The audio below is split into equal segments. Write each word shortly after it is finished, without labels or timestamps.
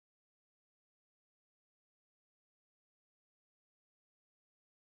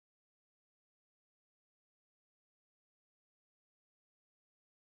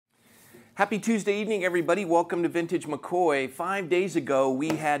Happy Tuesday evening, everybody. Welcome to Vintage McCoy. 5 days ago, we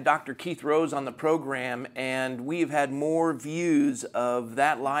had Dr. Keith Rose on the program, and we have had more views of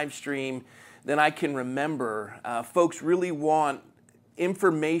that live stream than I can remember. Folks really want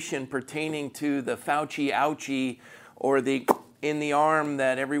information pertaining to the Fauci ouchie or the in the arm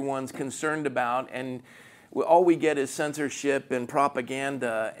that everyone's concerned about, and all we get is censorship and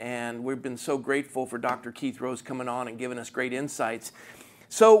propaganda, and we've been so grateful for Dr. Keith Rose coming on and giving us great insights.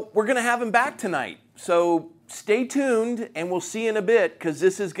 So we're going to have him back tonight. So stay tuned, and we'll see you in a bit, because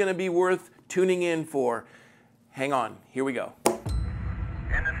this is going to be worth tuning in for. Hang on. Here we go. And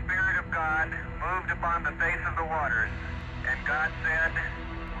the Spirit of God moved upon the face of the waters, and God said,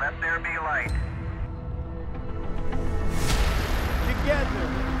 "Let there be light." Together,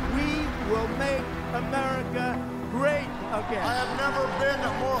 we will make America great again. I have never been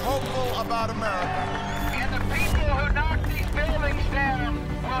more hopeful about America. And the people who knock these buildings down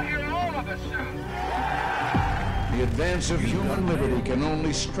will hear all of us soon. The advance of human liberty can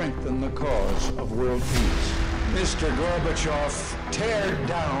only strengthen the cause of world peace. Mr. Gorbachev, tear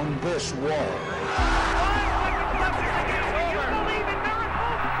down this wall.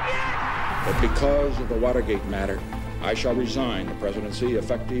 But because of the Watergate matter, I shall resign the presidency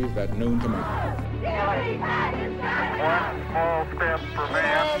effective at noon tomorrow. One small step for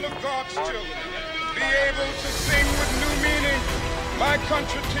man. All of God's children be able to sing with new meaning, "My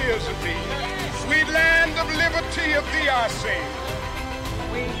country tears of thee, sweet land of liberty of thee I sing."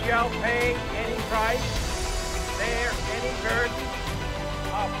 We shall pay any price, bear any burden,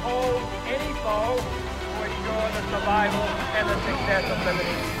 oppose any foe to ensure the survival and the success of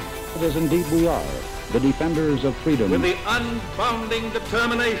liberty. As indeed we are, the defenders of freedom. With the unbounding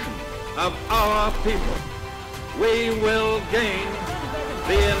determination of our people, we will gain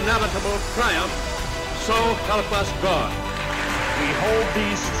the inevitable triumph, so help us God. We hold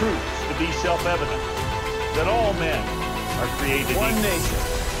these truths to be self-evident, that all men are created One equal, nation,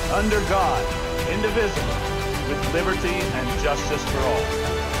 under God, indivisible, with liberty and justice for all.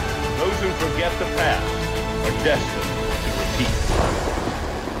 Those who forget the past are destined to repeat.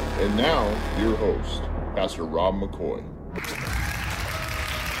 And now, your host, Pastor Rob McCoy.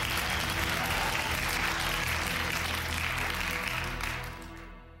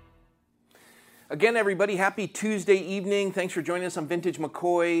 Again, everybody, happy Tuesday evening. Thanks for joining us on Vintage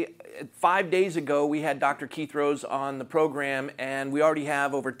McCoy. 5 days ago, we had Dr. Keith Rose on the program, and we already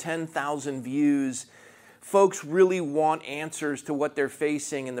have over 10,000 views. Folks really want answers to what they're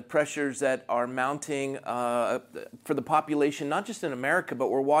facing and the pressures that are mounting for the population, not just in America, but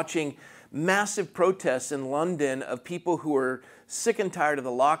we're watching massive protests in London of people who are sick and tired of the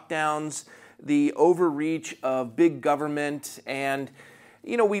lockdowns, the overreach of big government, and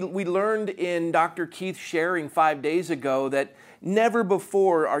you know, we learned in Dr. Keith sharing 5 days ago that never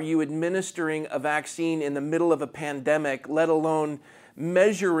before are you administering a vaccine in the middle of a pandemic, let alone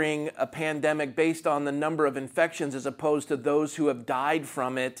measuring a pandemic based on the number of infections as opposed to those who have died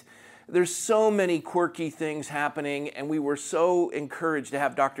from it. There's so many quirky things happening, and we were so encouraged to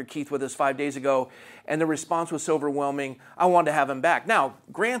have Dr. Keith with us 5 days ago, and the response was so overwhelming, I wanted to have him back. Now,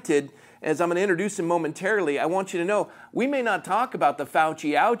 granted, as I'm going to introduce him momentarily, I want you to know we may not talk about the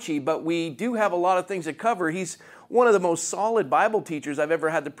Fauci ouchie, but we do have a lot of things to cover. He's one of the most solid Bible teachers I've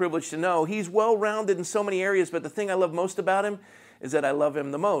ever had the privilege to know. He's well-rounded in so many areas, but the thing I love most about him is that I love him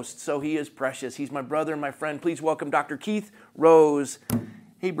the most. So he is precious. He's my brother and my friend. Please welcome Dr. Keith Rose.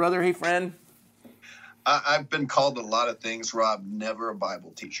 Hey, brother. Hey, friend. I've been called a lot of things, Rob. Never a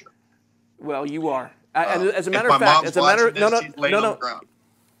Bible teacher. Well, you are. As a matter of fact, no.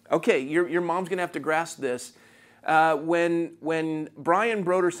 Okay, your mom's going to have to grasp this. When Brian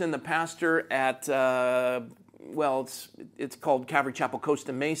Broderson, the pastor at, it's called Calvary Chapel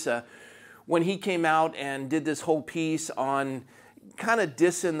Costa Mesa, when he came out and did this whole piece on kind of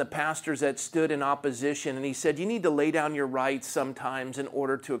dissing the pastors that stood in opposition, and he said, you need to lay down your rights sometimes in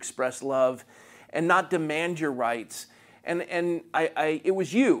order to express love and not demand your rights. And it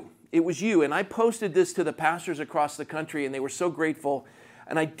was you, and I posted this to the pastors across the country, and they were so grateful.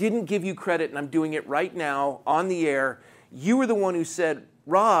 And I didn't give you credit, and I'm doing it right now on the air. You were the one who said,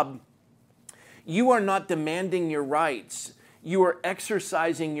 Rob, you are not demanding your rights. You are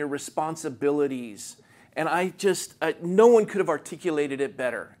exercising your responsibilities. And no one could have articulated it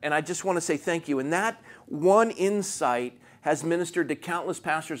better. And I just want to say thank you. And that one insight has ministered to countless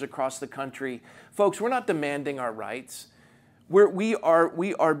pastors across the country. Folks, we're not demanding our rights. We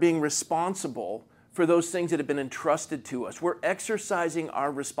are being responsible for those things that have been entrusted to us. We're exercising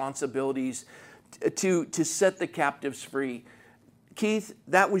our responsibilities to set the captives free. Keith,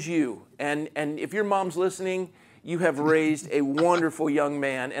 that was you. And if your mom's listening, you have raised a wonderful young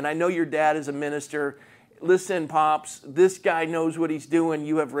man. And I know your dad is a minister. Listen, Pops, this guy knows what he's doing.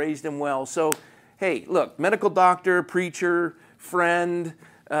 You have raised him well. So, hey, look, medical doctor, preacher, friend,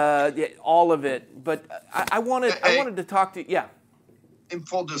 all of it. But I wanted to talk to you. Yeah. In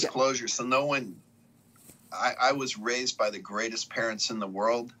full disclosure, so no one, I was raised by the greatest parents in the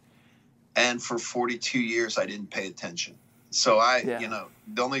world. And for 42 years, I didn't pay attention. So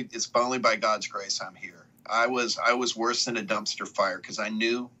it's only by God's grace I'm here. I was worse than a dumpster fire because I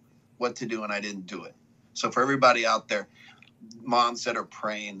knew what to do and I didn't do it. So for everybody out there, moms that are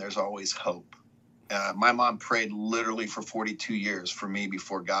praying, there's always hope. My mom prayed literally for 42 years for me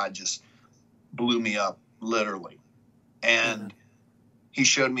before God just blew me up, literally. And he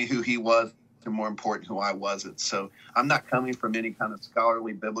showed me who he was, and more important, who I wasn't. So I'm not coming from any kind of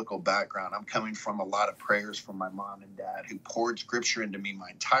scholarly biblical background. I'm coming from a lot of prayers from my mom and dad who poured scripture into me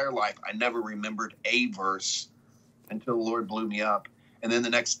my entire life. I never remembered a verse until the Lord blew me up. And then the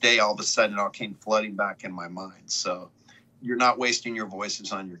next day, all of a sudden, it all came flooding back in my mind. So you're not wasting your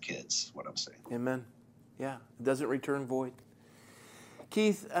voices on your kids, is what I'm saying. Amen. Yeah, it doesn't return void.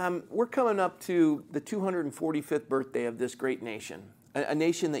 Keith, we're coming up to the 245th birthday of this great nation, a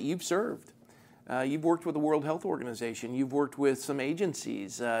nation that you've served. You've worked with the World Health Organization. You've worked with some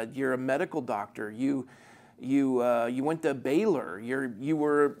agencies. You're a medical doctor. You went to Baylor. You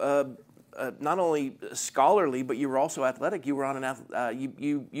were not only scholarly, but you were also athletic. You were on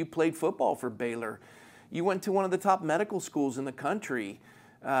you played football for Baylor. You went to one of the top medical schools in the country.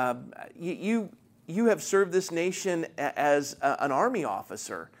 You have served this nation as an Army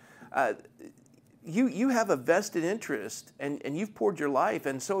officer. You have a vested interest, and you've poured your life,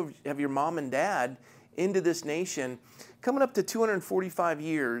 and so have your mom and dad, into this nation. Coming up to 245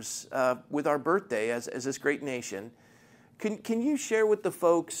 years with our birthday as this great nation, can you share with the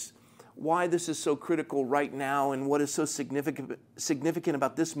folks why this is so critical right now and what is so significant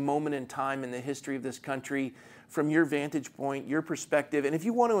about this moment in time in the history of this country from your vantage point, your perspective, and if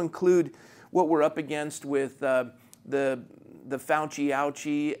you want to include what we're up against with the Fauci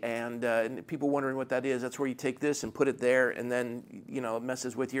ouchie and people wondering what that is. That's where you take this and put it there, and then it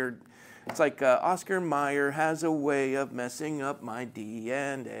messes with your. It's like Oscar Mayer has a way of messing up my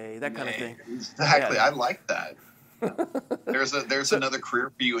DNA. That kind of thing. Exactly, yeah. I like that. There's another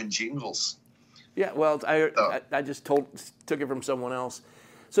career for you in jingles. Yeah, well, I just took it from someone else.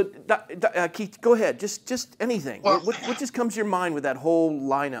 So Keith, go ahead. Just anything. Well, what just comes to your mind with that whole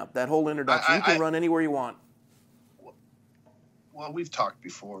lineup, that whole introduction? You can run anywhere you want. Well, we've talked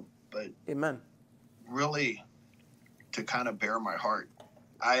before, but amen. Really, to kind of bear my heart,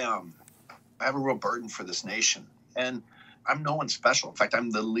 I have a real burden for this nation, and I'm no one special. In fact,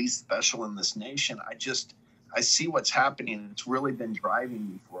 I'm the least special in this nation. I see what's happening, and it's really been driving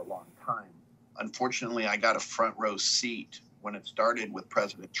me for a long time. Unfortunately, I got a front row seat when it started with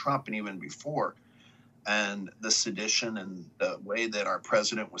President Trump and even before, and the sedition and the way that our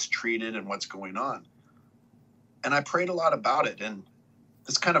president was treated and what's going on. And I prayed a lot about it. And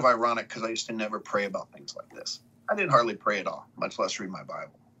it's kind of ironic because I used to never pray about things like this. I didn't hardly pray at all, much less read my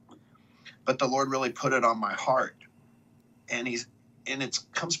Bible. But the Lord really put it on my heart. And it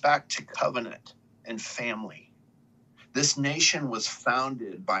comes back to covenant and family. This nation was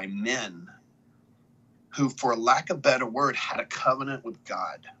founded by men who, for lack of a better word, had a covenant with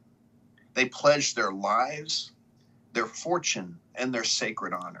God. They pledged their lives, their fortune, and their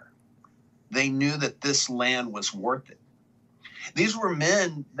sacred honor. They knew that this land was worth it. These were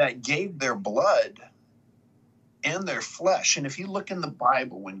men that gave their blood and their flesh. And if you look in the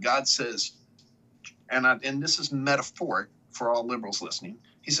Bible, when God says, and this is metaphoric for all liberals listening,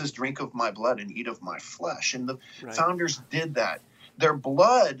 he says, drink of my blood and eat of my flesh. And the founders did that. Their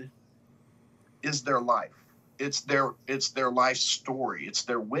blood is their life. It's their life story. It's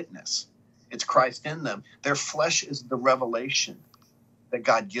their witness. It's Christ in them. Their flesh is the revelation that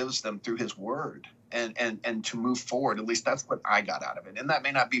God gives them through his word and to move forward. At least that's what I got out of it. And that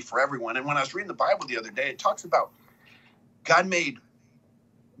may not be for everyone. And when I was reading the Bible the other day, it talks about God made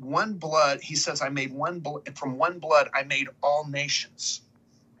one blood. He says, I made one blood. From one blood, I made all nations.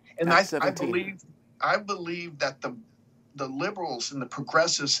 And I believe that the liberals and the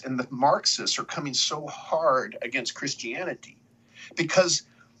progressives and the Marxists are coming so hard against Christianity because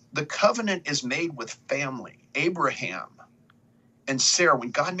the covenant is made with family. Abraham and Sarah,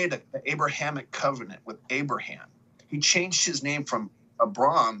 when God made the Abrahamic covenant with Abraham, he changed his name from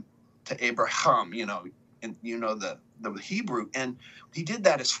Abram to Abraham, the Hebrew, and he did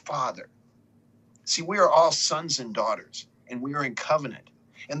that as father. See, we are all sons and daughters, and we are in covenant.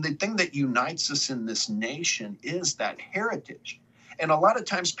 And the thing that unites us in this nation is that heritage. And a lot of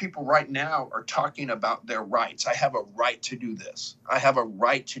times people right now are talking about their rights. I have a right to do this. I have a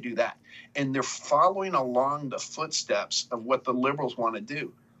right to do that. And they're following along the footsteps of what the liberals want to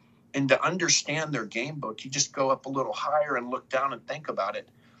do. And to understand their game book, you just go up a little higher and look down and think about it.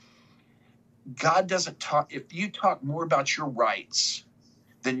 God doesn't talk, if you talk more about your rights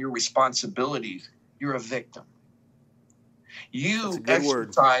than your responsibilities, you're a victim. You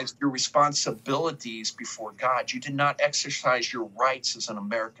exercised your responsibilities before God. You did not exercise your rights as an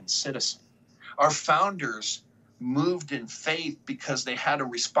American citizen. Our founders moved in faith because they had a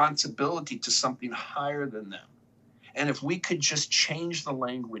responsibility to something higher than them. And if we could just change the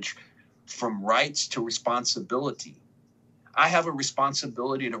language from rights to responsibility, I have a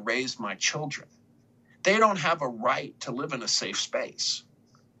responsibility to raise my children. They don't have a right to live in a safe space.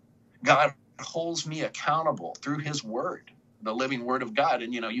 God holds me accountable through his word, the living word of God.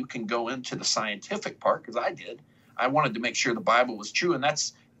 And, you can go into the scientific part, because I did. I wanted to make sure the Bible was true, and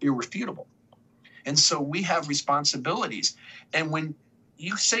that's irrefutable. And so we have responsibilities. And when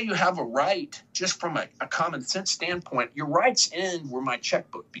you say you have a right, just from a common sense standpoint, your rights end where my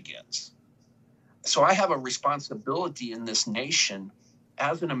checkbook begins. So I have a responsibility in this nation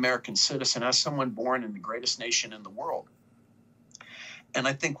as an American citizen, as someone born in the greatest nation in the world. And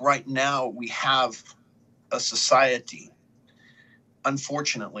I think right now we have a society,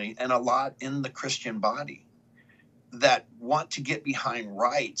 unfortunately, and a lot in the Christian body that want to get behind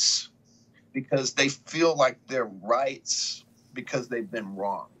rights because they feel like they're rights because they've been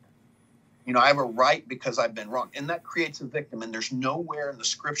wronged. I have a right because I've been wrong. And that creates a victim. And there's nowhere in the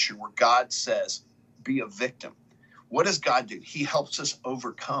scripture where God says, be a victim. What does God do? He helps us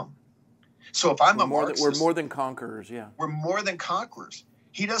overcome. So if I'm a Marxist, we're more than conquerors, yeah. We're more than conquerors.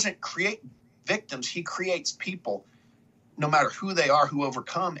 He doesn't create victims. He creates people, no matter who they are, who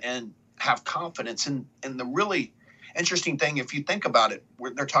overcome and have confidence. And the really interesting thing, if you think about it,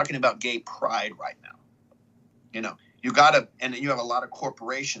 they're talking about gay pride right now. You have a lot of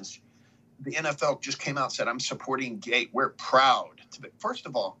corporations. The NFL just came out and said, I'm supporting gay. We're proud to be. First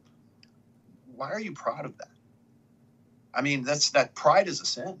of all, why are you proud of that? I mean, that pride is a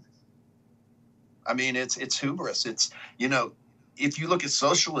sin. I mean, it's hubris. It's, if you look at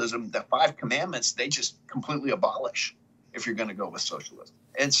socialism, the 5 commandments, they just completely abolish if you're going to go with socialism.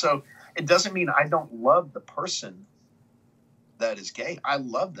 And so it doesn't mean I don't love the person that is gay. I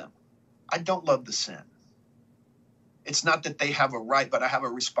love them. I don't love the sin. It's not that they have a right, but I have a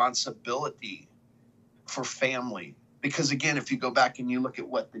responsibility for family. Because again, if you go back and you look at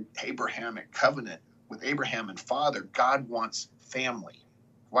what the Abrahamic covenant with Abraham and Father, God wants family.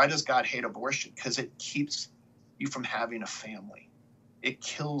 Why does God hate abortion? Because it keeps you from having a family. It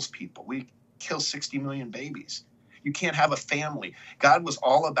kills people. We kill 60 million babies. You can't have a family. God was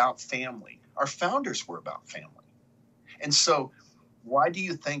all about family. Our founders were about family. And so why do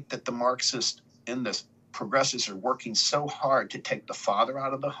you think that the Marxists and the progressives are working so hard to take the father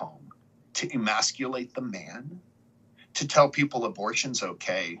out of the home, to emasculate the man, to tell people abortion's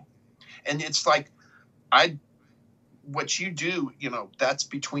okay? And it's like, what you do, that's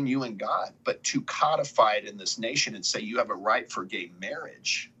between you and God. But to codify it in this nation and say you have a right for gay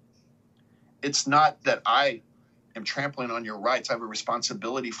marriage, it's not that I am trampling on your rights. I have a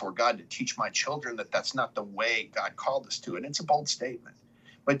responsibility for God to teach my children that that's not the way God called us to. And it's a bold statement.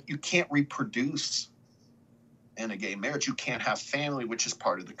 But you can't reproduce in a gay marriage. You can't have family, which is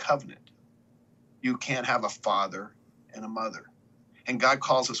part of the covenant. You can't have a father and a mother. And God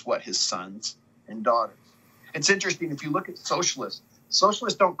calls us what? His sons and daughters. It's interesting, if you look at socialists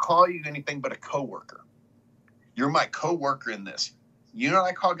don't call you anything but a coworker. You're my coworker in this. You know what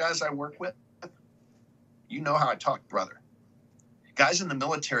I call guys I work with? You know how I talk, brother. Guys in the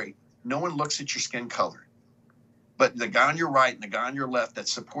military, no one looks at your skin color. But the guy on your right and the guy on your left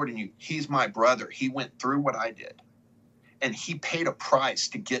that's supporting you, he's my brother. He went through what I did. And he paid a price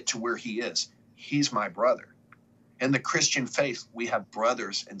to get to where he is. He's my brother. In the Christian faith, we have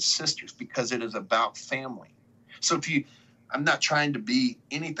brothers and sisters because it is about family. So I'm not trying to be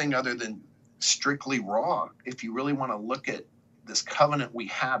anything other than strictly raw. If you really want to look at this covenant we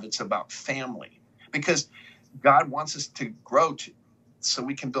have, it's about family. Because God wants us to grow so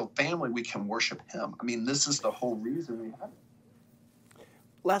we can build family, we can worship him. I mean, this is the whole reason we have it.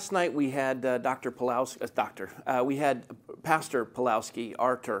 Last night we had we had Pastor Pawlowski,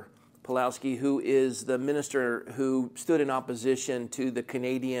 Artur Pawlowski, who is the minister who stood in opposition to the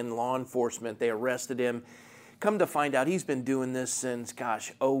Canadian law enforcement. They arrested him. Come to find out, he's been doing this since,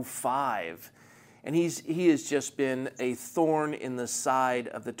 2005. And he has just been a thorn in the side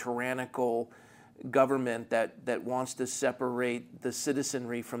of the tyrannical government that wants to separate the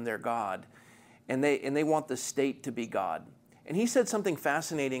citizenry from their God. And they want the state to be God. And he said something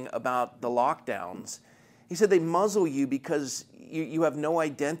fascinating about the lockdowns. He said they muzzle you because you have no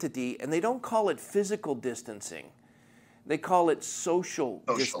identity, and they don't call it physical distancing. They call it social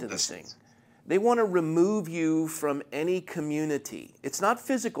distancing. They want to remove you from any community. It's not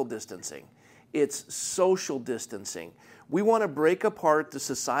physical distancing. It's social distancing. We want to break apart the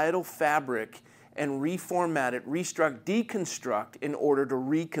societal fabric and reformat it, deconstruct in order to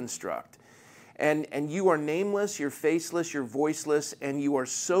reconstruct. And you are nameless, you're faceless, you're voiceless, and you are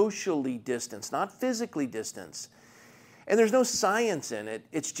socially distanced, not physically distanced. And there's no science in it.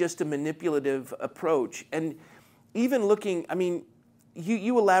 It's just a manipulative approach. And even looking, I mean,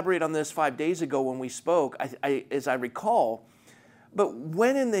 you elaborate on this 5 days ago when we spoke, as I recall, but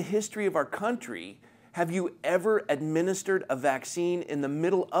when in the history of our country have you ever administered a vaccine in the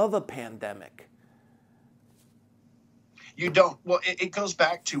middle of a pandemic? You don't. Well, it goes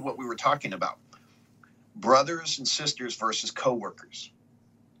back to what we were talking about. Brothers and sisters versus coworkers.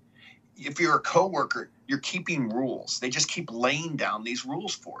 If you're a coworker, you're keeping rules. They just keep laying down these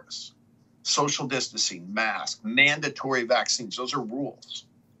rules for us. Social distancing, mask, mandatory vaccines, those are rules.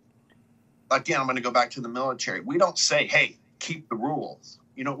 Again, I'm going to go back to the military. We don't say, hey, keep the rules.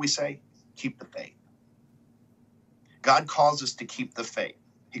 You know what we say? Keep the faith. God calls us to keep the faith.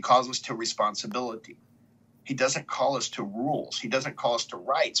 He calls us to responsibility. He doesn't call us to rules. He doesn't call us to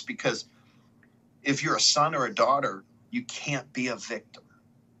rights, because if you're a son or a daughter, you can't be a victim.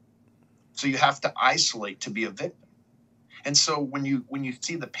 So you have to isolate to be a victim. And so when you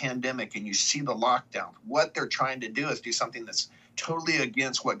see the pandemic and you see the lockdown, what they're trying to do is do something that's totally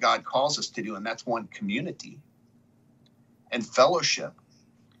against what God calls us to do, and that's one, community and fellowship.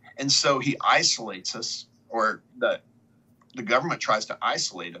 And so he isolates us, or the government tries to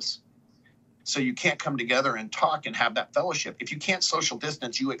isolate us. So you can't come together and talk and have that fellowship. If you can't social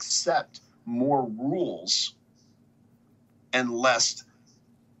distance, you accept more rules and less,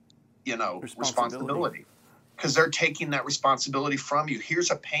 responsibility. Because they're taking that responsibility from you.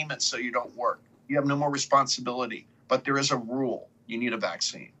 Here's a payment so you don't work. You have no more responsibility, but there is a rule. You need a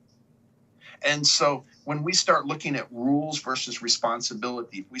vaccine. And so when we start looking at rules versus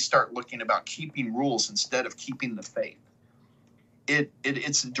responsibility, we start looking about keeping rules instead of keeping the faith.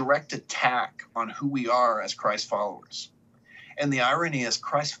 It's a direct attack on who we are as Christ followers. And the irony is,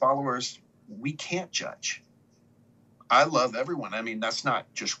 Christ followers, we can't judge. I love everyone. I mean, that's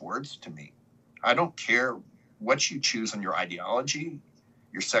not just words to me. I don't care what you choose on your ideology,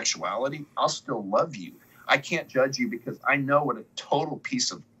 your sexuality. I'll still love you. I can't judge you because I know what a total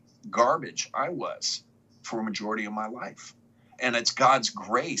piece of garbage I was for a majority of my life. And it's God's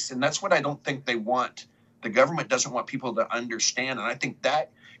grace. And that's what I don't think they want. The government doesn't want people to understand. And I think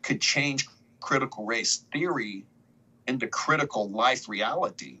that could change critical race theory into critical life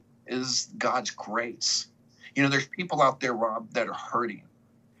reality, is God's grace. There's people out there, Rob, that are hurting.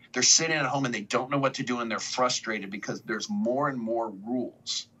 They're sitting at home and they don't know what to do, and they're frustrated because there's more and more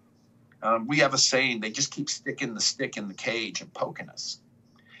rules. We have a saying, they just keep sticking the stick in the cage and poking us.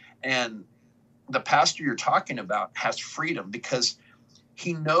 And the pastor you're talking about has freedom because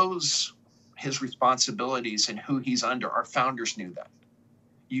he knows his responsibilities and who he's under. Our founders knew that.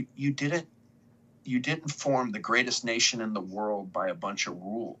 You didn't form the greatest nation in the world by a bunch of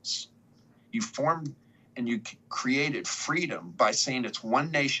rules. You formed and you created freedom by saying it's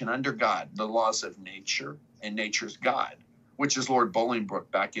one nation under God, the laws of nature, and nature's God, which is Lord Bolingbroke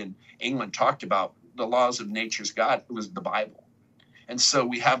back in England talked about. The laws of nature's God. It was the Bible. And so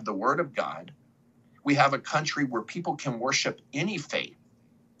we have the Word of God. We have a country where people can worship any faith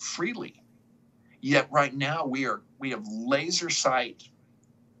freely. Yet right now we have laser sight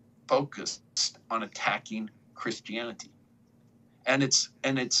focused on attacking Christianity. And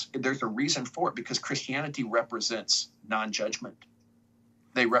there's a reason for it, because Christianity represents non-judgment.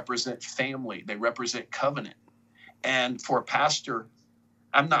 They represent family. They represent covenant. And for a pastor,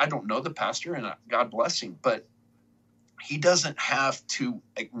 I don't know the pastor, and God bless him, but he doesn't have to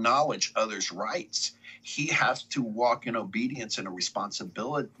acknowledge others' rights. He has to walk in obedience and a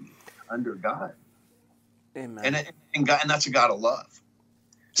responsibility under God. Amen. And that's a God of love.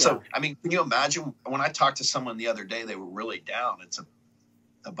 So, I mean, can you imagine when I talked to someone the other day, they were really down. It's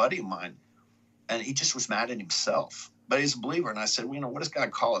a buddy of mine, and he just was mad at himself, but he's a believer. And I said, well, what does God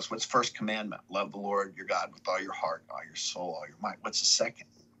call us? What's the first commandment? Love the Lord your God with all your heart, all your soul, all your mind. What's the second?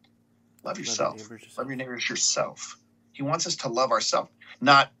 Love yourself. Love your neighbor as yourself. He wants us to love ourselves,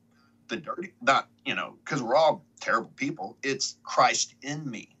 not the dirty, because we're all terrible people. It's Christ in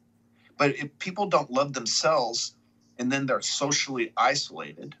me. But if people don't love themselves, and then they're socially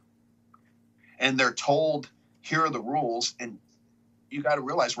isolated, and they're told, here are the rules, and you got to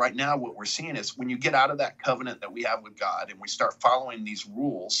realize right now what we're seeing is when you get out of that covenant that we have with God and we start following these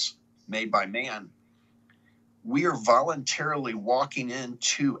rules made by man, we are voluntarily walking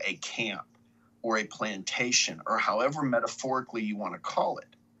into a camp or a plantation, or however metaphorically you want to call it.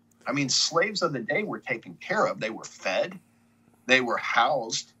 I mean, slaves of the day were taken care of. They were fed, they were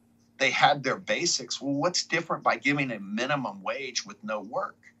housed, they had their basics. Well, what's different by giving a minimum wage with no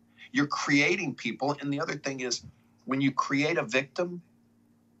work? You're creating people. And the other thing is, when you create a victim,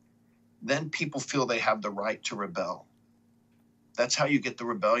 then people feel they have the right to rebel. That's how you get the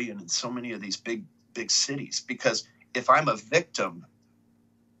rebellion in so many of these big cities. Because if I'm a victim,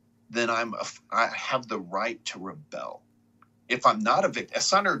 then I have the right to rebel. If I'm not a victim, a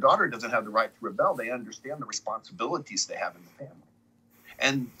son or daughter doesn't have the right to rebel. They understand the responsibilities they have in the family.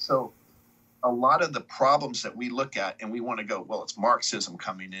 And so a lot of the problems that we look at and we want to go, well, it's Marxism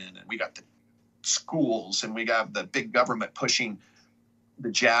coming in, and we got the schools and we got the big government pushing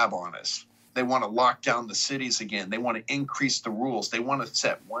the jab on us. They want to lock down the cities again. They want to increase the rules. They want to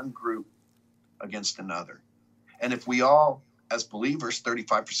set one group against another. And if we all, as believers,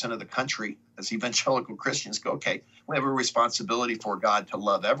 35% of the country, as evangelical Christians, go, okay, we have a responsibility for God to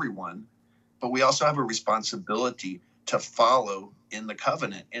love everyone, but we also have a responsibility to follow in the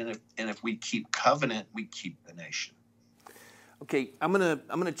covenant. And if we keep covenant, we keep the nation. Okay, I'm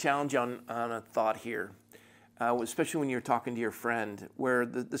gonna challenge you on a thought here, especially when you're talking to your friend, where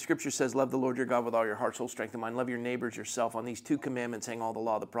the scripture says, love the Lord your God with all your heart, soul, strength, and mind. Love your neighbors yourself. On these two commandments hang all the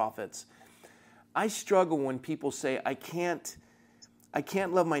law of the prophets. I struggle when people say, I can't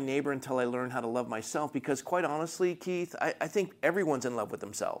love my neighbor until I learn how to love myself, because quite honestly, Keith, I think everyone's in love with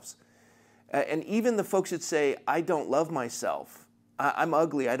themselves. And even the folks that say, I don't love myself, I'm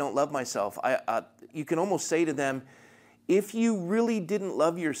ugly, I don't love myself, you can almost say to them, if you really didn't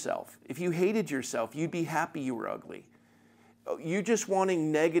love yourself, if you hated yourself, you'd be happy you were ugly. You're just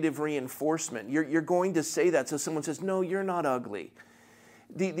wanting negative reinforcement. You're going to say that so someone says, no, you're not ugly.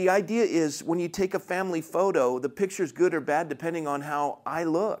 The idea is when you take a family photo, the picture's good or bad depending on how I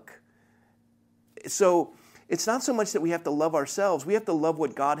look. So it's not so much that we have to love ourselves. We have to love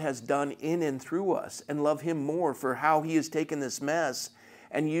what God has done in and through us and love Him more for how He has taken this mess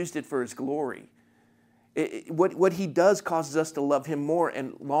and used it for His glory. What He does causes us to love Him more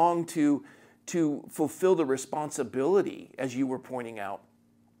and long to fulfill the responsibility, as you were pointing out.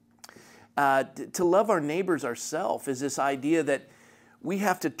 To love our neighbors ourselves is this idea that we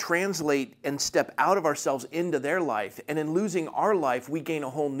have to translate and step out of ourselves into their life. And in losing our life, we gain a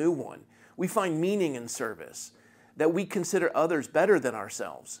whole new one. We find meaning in service, that we consider others better than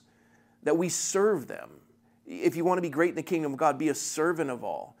ourselves, that we serve them. If you want to be great in the kingdom of God, be a servant of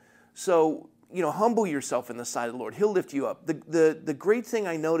all. So, humble yourself in the sight of the Lord. He'll lift you up. The great thing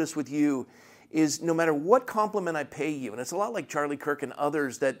I notice with you is no matter what compliment I pay you, and it's a lot like Charlie Kirk and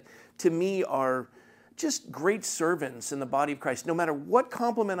others that to me are just great servants in the body of Christ. No matter what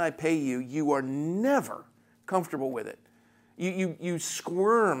compliment I pay you, you are never comfortable with it. You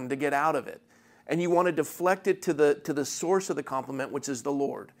squirm to get out of it, and you want to deflect it to the source of the compliment, which is the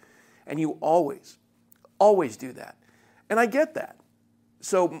Lord. And you always do that. And I get that.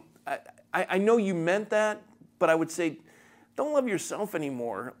 So I know you meant that, but I would say, don't love yourself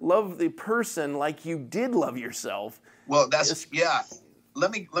anymore. Love the person like you did love yourself. Well, yeah.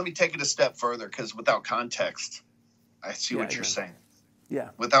 Let me take it a step further, because without context, I see what you're saying. Yeah.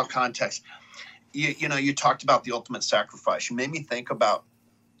 Without context, you talked about the ultimate sacrifice. You made me think about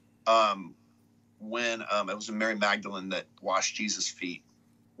when it was Mary Magdalene that washed Jesus' feet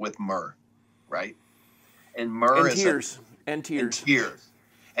with myrrh, right? And myrrh is tears.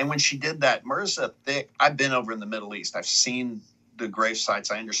 And when she did that, myrrh's I've been over in the Middle East. I've seen the grave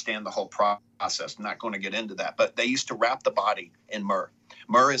sites. I understand the whole process. I'm not going to get into that. But they used to wrap the body in myrrh.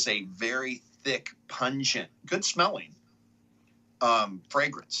 Myrrh is a very thick, pungent, good-smelling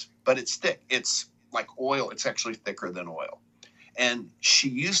fragrance. But it's thick. It's like oil. It's actually thicker than oil. And she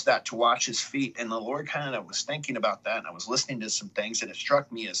used that to wash his feet. And the Lord kind of was thinking about that. And I was listening to some things. And it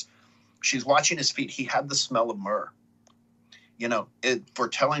struck me as she's washing his feet. He had the smell of myrrh.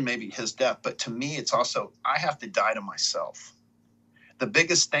 Foretelling maybe his death. But to me, it's also, I have to die to myself. The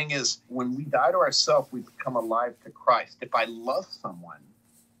biggest thing is when we die to ourselves, we become alive to Christ. If I love someone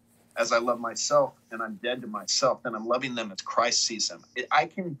as I love myself and I'm dead to myself, then I'm loving them as Christ sees them.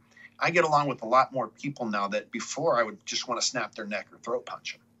 I get along with a lot more people now that before I would just want to snap their neck or throat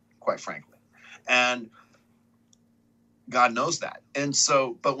punch them, quite frankly. And God knows that. And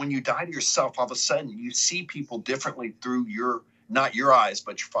so, but when you die to yourself, all of a sudden you see people differently through not your eyes,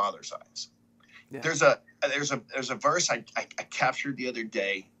 but your Father's eyes. Yeah. There's a verse I captured the other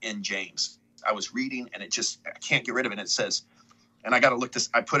day in James. I was reading and I can't get rid of it. It says, and I got to look this,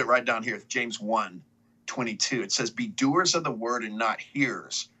 I put it right down here, James 1:22. It says, be doers of the word and not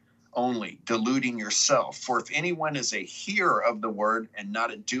hearers only, deluding yourself. For if anyone is a hearer of the word and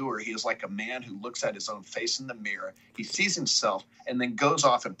not a doer, he is like a man who looks at his own face in the mirror. He sees himself and then goes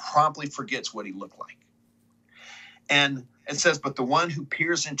off and promptly forgets what he looked like. And it says, but the one who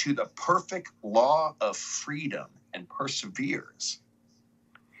peers into the perfect law of freedom and perseveres,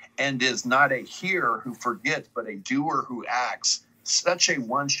 and is not a hearer who forgets, but a doer who acts, such a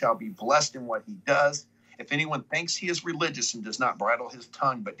one shall be blessed in what he does. If anyone thinks he is religious and does not bridle his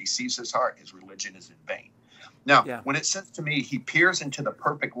tongue, but deceives his heart, his religion is in vain. Now, when it says to me, he peers into the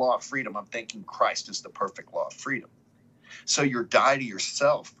perfect law of freedom, I'm thinking Christ is the perfect law of freedom. So you're die to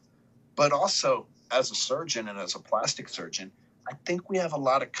yourself. But also, as a surgeon and as a plastic surgeon, I think we have a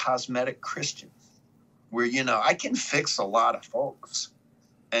lot of cosmetic Christians where, you know, I can fix a lot of folks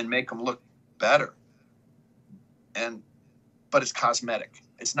and make them look better. But it's cosmetic.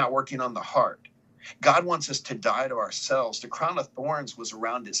 It's not working on the heart. God wants us to die to ourselves. The crown of thorns was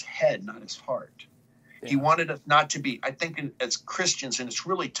around his head, not his heart. Yeah. He wanted us not to be, I think as Christians, and it's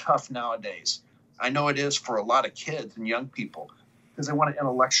really tough nowadays. I know it is for a lot of kids and young people because they want to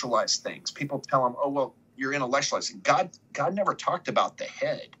intellectualize things. People tell them, oh, well, you're intellectualizing. God never talked about the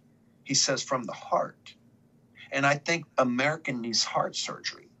head. He says from the heart. And I think America needs heart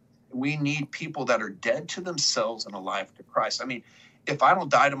surgery. We need people that are dead to themselves and alive to Christ. I mean, if I don't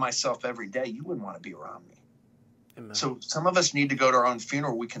die to myself every day, you wouldn't want to be around me. Amen. So some of us need to go to our own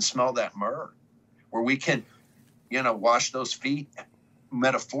funeral. We can smell that myrrh, where we can, you know, wash those feet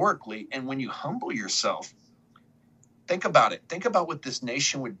metaphorically. And when you humble yourself, think about it. Think about what this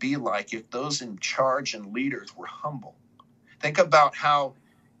nation would be like if those in charge and leaders were humble. Think about how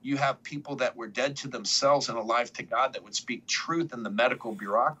you have people that were dead to themselves and alive to God that would speak truth, in the medical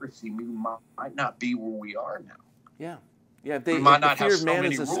bureaucracy. We might not be where we are now. Yeah. Yeah, the fear of man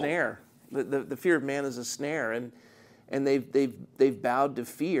is a snare. The fear of man is a snare, and they've bowed to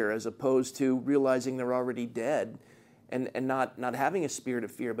fear as opposed to realizing they're already dead, and not having a spirit of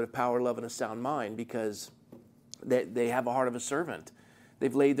fear, but a power, love, and a sound mind, because they have a heart of a servant.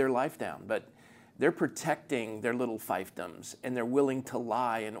 They've laid their life down, but they're protecting their little fiefdoms, and they're willing to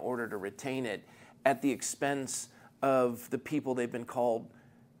lie in order to retain it at the expense of the people they've been called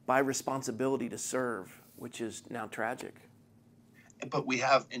by responsibility to serve, which is now tragic. But we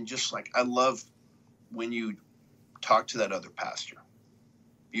have, and just like, I love when you talk to that other pastor,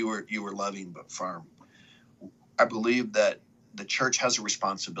 you were loving but firm. I believe that the church has a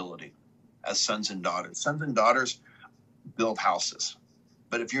responsibility as sons and daughters. Sons and daughters build houses.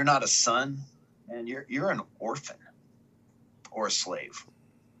 But if you're not a son, and you're an orphan or a slave.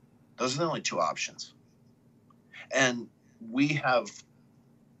 Those are the only two options. And we have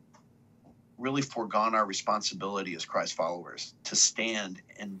really foregone our responsibility as Christ followers to stand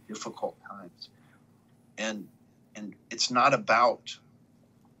in difficult times. And it's not about,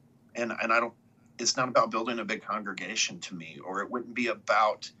 it's not about building a big congregation to me, or it wouldn't be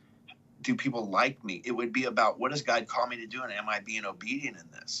about, do people like me? It would be about, what does God call me to do, and am I being obedient in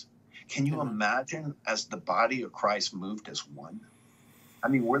this? Can you imagine as the body of Christ moved as one? I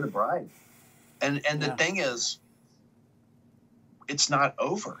mean, we're the bride. And the thing is, it's not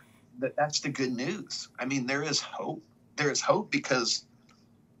over. That's the good news. I mean, there is hope. There is hope because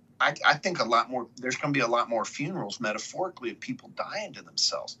I think there's going to be a lot more funerals, metaphorically, of people dying to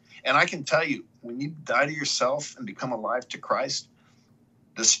themselves. And I can tell you, when you die to yourself and become alive to Christ,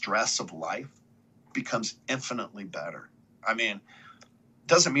 the stress of life becomes infinitely better. I mean,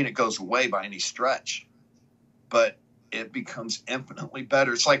 doesn't mean it goes away by any stretch, but it becomes infinitely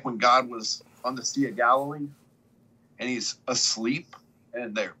better. It's like when God was on the Sea of Galilee and he's asleep,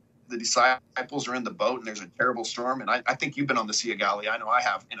 and the disciples are in the boat and there's a terrible storm. And I think you've been on the Sea of Galilee. I know I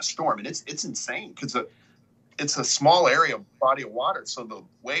have, in a storm, and it's insane because it's a small body of water. So the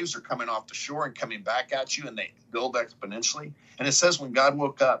waves are coming off the shore and coming back at you, and they build exponentially. And it says when God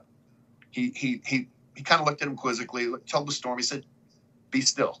woke up, he kind of looked at him quizzically, told the storm, he said, be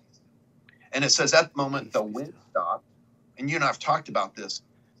still. And it says at the moment the wind stopped. And you and I have talked about this,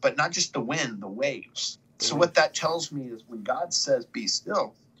 but not just the wind, the waves. So what that tells me is when God says be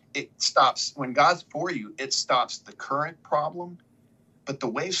still, it stops. When God's for you, it stops the current problem, but the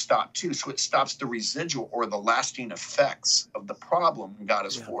waves stop too. So it stops the residual or the lasting effects of the problem when God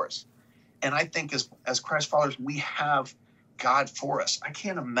is for us. And I think as Christ followers, we have God for us. I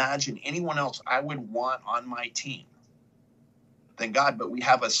can't imagine anyone else I would want on my team than God, but we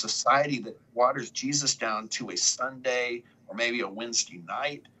have a society that waters Jesus down to a Sunday or maybe a Wednesday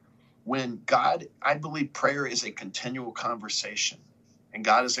night, when God, I believe prayer is a continual conversation, and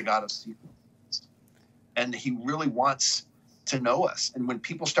God is a God of secrets. And he really wants to know us. And when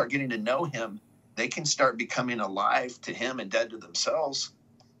people start getting to know him, they can start becoming alive to him and dead to themselves.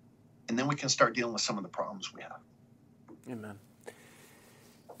 And then we can start dealing with some of the problems we have. Amen.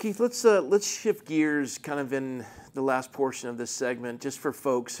 Keith, let's shift gears kind of in the last portion of this segment, just for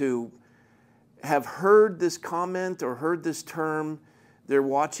folks who have heard this comment or heard this term. They're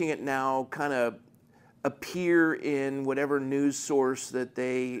watching it now kind of appear in whatever news source that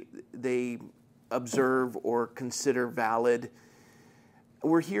they observe or consider valid.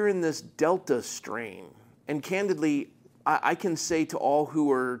 We're hearing this Delta strain. And candidly, I can say to all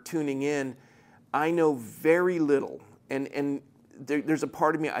who are tuning in, I know very little. And there's a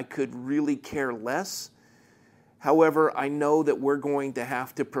part of me I could really care less. However, I know that we're going to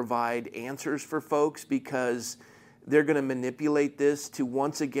have to provide answers for folks because they're going to manipulate this to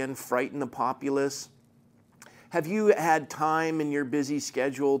once again frighten the populace. Have you had time in your busy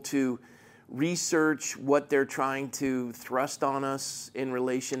schedule to research what they're trying to thrust on us in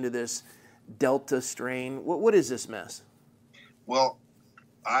relation to this Delta strain? What is this mess? Well,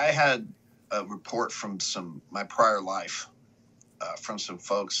 I had a report from my prior life from some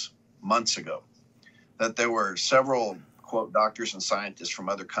folks months ago that there were several, quote, doctors and scientists from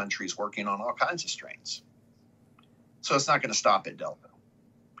other countries working on all kinds of strains. So it's not going to stop at Delta.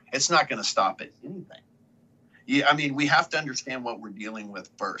 It's not going to stop at anything. I mean, we have to understand what we're dealing with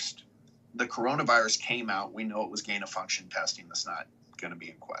first. The coronavirus came out. We know it was gain-of-function testing. That's not going to be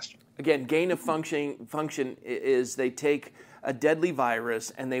in question. Again, gain-of-function is they take a deadly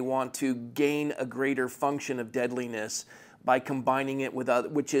virus and they want to gain a greater function of deadliness by combining it with other,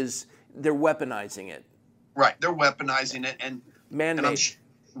 which is they're weaponizing it. Right, they're weaponizing it and man-made.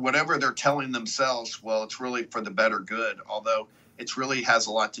 Whatever they're telling themselves, well, it's really for the better good. Although it really has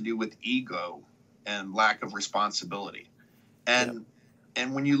a lot to do with ego and lack of responsibility. And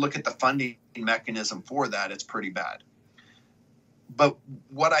when you look at the funding mechanism for that, it's pretty bad. But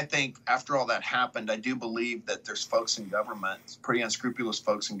what I think after all that happened, I do believe that there's folks in government, pretty unscrupulous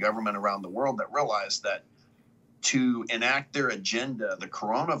folks in government around the world that realize that to enact their agenda, the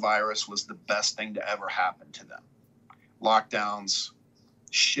coronavirus was the best thing to ever happen to them. Lockdowns,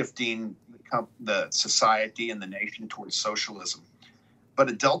 shifting the society and the nation towards socialism. But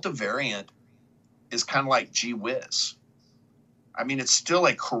a Delta variant is kind of like gee whiz. I mean, it's still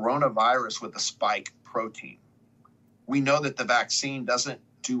a coronavirus with a spike protein. We know that the vaccine doesn't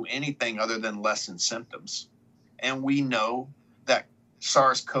do anything other than lessen symptoms. And we know that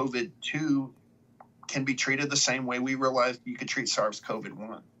SARS-CoV-2 can be treated the same way we realized you could treat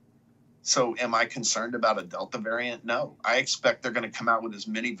SARS-CoV-1. So am I concerned about a Delta variant? No. I expect they're going to come out with as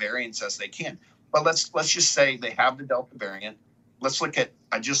many variants as they can. But let's just say they have the Delta variant.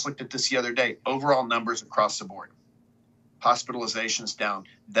 I just looked at this the other day, overall numbers across the board. Hospitalizations down,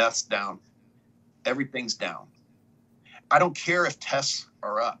 deaths down, everything's down. I don't care if tests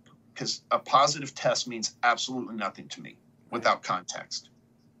are up because a positive test means absolutely nothing to me without context.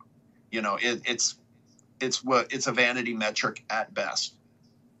 You know, it's a vanity metric at best.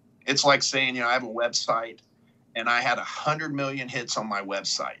 It's like saying, you know, I have a website and I had 100 million hits on my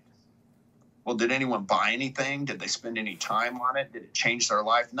website. Well, did anyone buy anything? Did they spend any time on it? Did it change their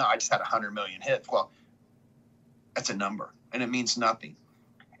life? No, I just had 100 million hits. Well, that's a number and it means nothing.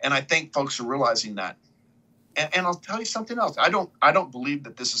 And I think folks are realizing that. And I'll tell you something else. I don't believe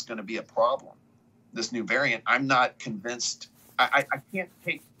that this is going to be a problem, this new variant. I'm not convinced. I can't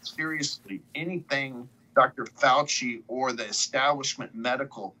take seriously anything Dr. Fauci or the establishment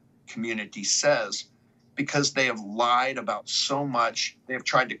medical community says because they have lied about so much. They have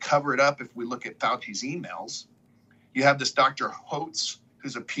tried to cover it up. If we look at Fauci's emails, you have this Dr. Holtz,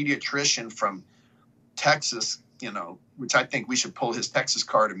 who's a pediatrician from Texas, you know, which I think we should pull his Texas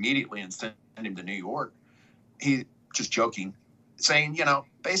card immediately and send him to New York. He just joking, saying, you know,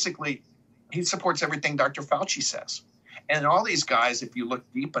 basically he supports everything Dr. Fauci says. And all these guys, if you look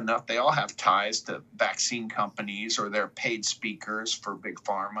deep enough, they all have ties to vaccine companies or they're paid speakers for Big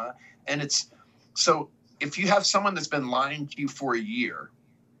Pharma. And it's so if you have someone that's been lying to you for a year,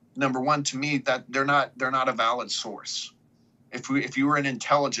 number one, to me, that they're not a valid source. If you were in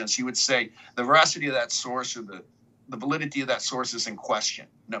intelligence, you would say the veracity of that source or the validity of that source is in question,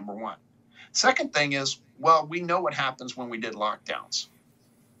 number one. Second thing is, well, we know what happens when we did lockdowns.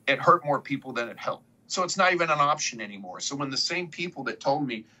 It hurt more people than it helped. So it's not even an option anymore. So when the same people that told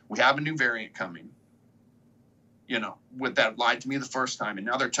me we have a new variant coming, you know, with that lied to me the first time, and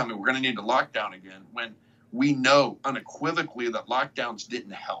now they're telling me we're going to need to lock down again, when we know unequivocally that lockdowns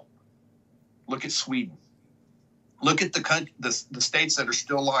didn't help. Look at Sweden. Look at the states that are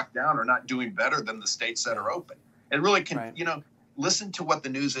still locked down are not doing better than the states that are open. It really can, right. You know, listen to what the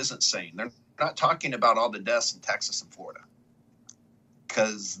news isn't saying. They're not talking about all the deaths in Texas and Florida.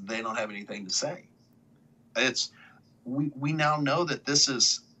 because they don't have anything to say. We now know that this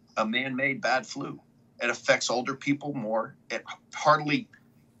is a man-made bad flu. It affects older people more. It hardly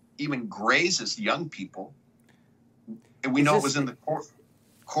even grazes young people. And we know it was in the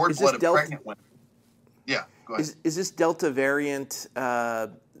cord blood of pregnant women. Yeah, go ahead. Is this Delta variant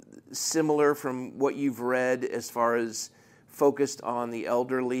similar from what you've read as far as focused on the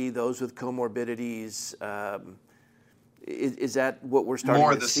elderly, those with comorbidities? Is that what we're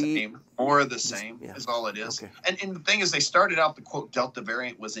starting to see? More of the same is all it is. Okay. And the thing is, they started out the quote Delta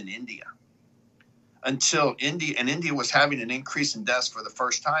variant was in India. India was having an increase in deaths for the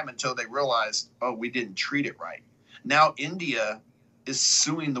first time until they realized, oh, we didn't treat it right. Now India is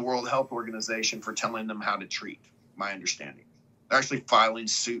suing the World Health Organization for telling them how to treat, my understanding. They're actually filing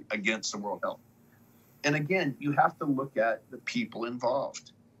suit against the World Health. And again, you have to look at the people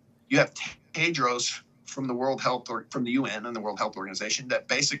involved. You have Tedros from the from the UN and the World Health Organization that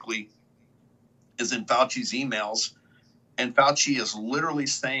basically is in Fauci's emails, and Fauci is literally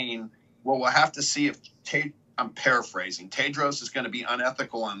saying, well, we'll have to see if I'm paraphrasing, Tedros is going to be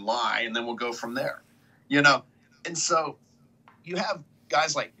unethical and lie, and then we'll go from there. And so you have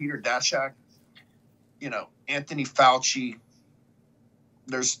guys like Peter Daszak, Anthony Fauci.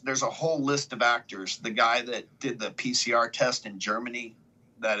 There's a whole list of actors. The guy that did the PCR test in Germany,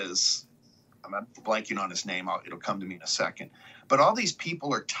 I'm blanking on his name. It'll come to me in a second. But all these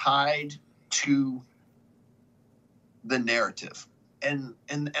people are tied to the narrative. And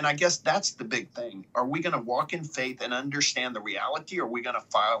I guess that's the big thing. Are we going to walk in faith and understand the reality, or are we going to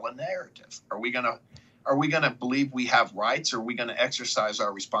file a narrative? Are we going to believe we have rights, or are we going to exercise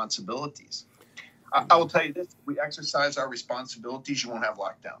our responsibilities? I will tell you this: if we exercise our responsibilities, you won't have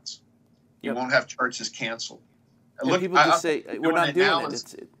lockdowns. You won't have churches canceled. Look, people just say we're not doing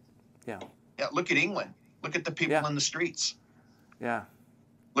it. Yeah. Look at England. Look at the people in the streets. Yeah.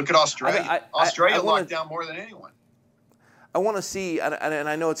 Look at Australia. Australia locked down more than anyone. I want to see, and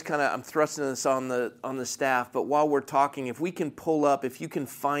I know it's I'm thrusting this on the staff, but while we're talking, if we can pull up, if you can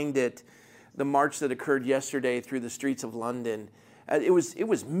find it, the march that occurred yesterday through the streets of London, it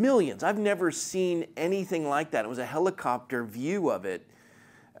was millions. I've never seen anything like that. It was a helicopter view of it.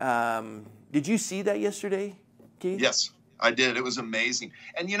 Did you see that yesterday, Keith? Yes, I did. It was amazing.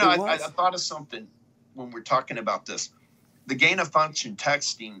 And I thought of something when we're talking about this. The gain-of-function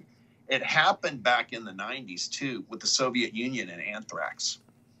texting, it happened back in the 90s, too, with the Soviet Union and anthrax.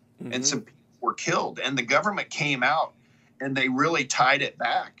 Mm-hmm. And some people were killed. And the government came out, and they really tied it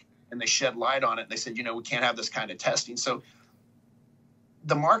back, and they shed light on it. They said, we can't have this kind of testing. So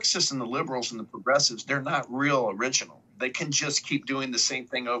the Marxists and the liberals and the progressives, they're not real original. They can just keep doing the same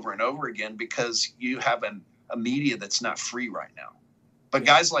thing over and over again because you have a media that's not free right now. But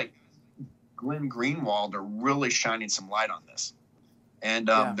guys like Glenn Greenwald are really shining some light on this. And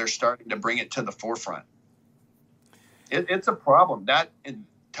they're starting to bring it to the forefront. It's a problem. That,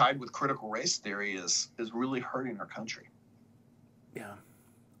 tied with critical race theory, is really hurting our country. Yeah.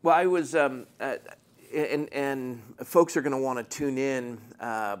 Well, I was, and folks are going to want to tune in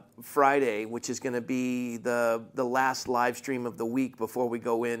Friday, which is going to be the last live stream of the week before we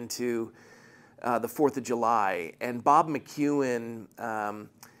go into the 4th of July. And Bob McEwen,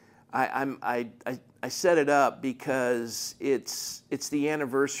 I set it up because it's the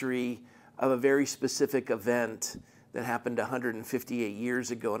anniversary of a very specific event that happened 158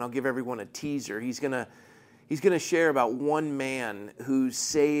 years ago, and I'll give everyone a teaser. He's gonna share about one man who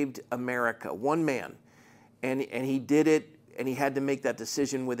saved America, one man, and he did it, and he had to make that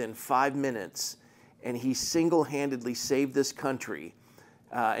decision within 5 minutes, and he single-handedly saved this country,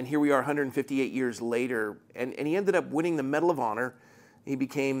 and here we are 158 years later, and he ended up winning the Medal of Honor. He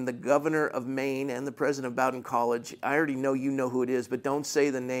became the governor of Maine and the president of Bowdoin College. I already know you know who it is, but don't say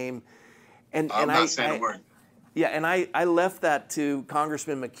the name. I'm not saying a word. Yeah, and I left that to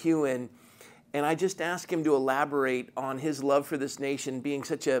Congressman McEwen, and I just asked him to elaborate on his love for this nation, being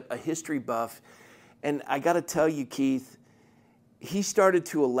such a history buff. And I got to tell you, Keith, he started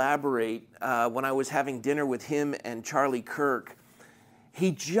to elaborate when I was having dinner with him and Charlie Kirk.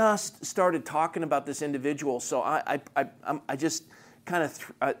 He just started talking about this individual, so I just kind of,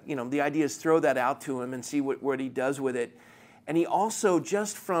 the idea is throw that out to him and see what he does with it. And he also,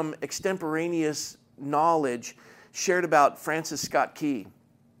 just from extemporaneous knowledge, shared about Francis Scott Key.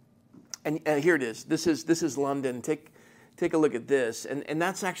 And here it is. This is London. Take a look at this. And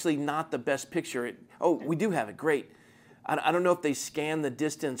that's actually not the best picture. We do have it. Great. I don't know if they scan the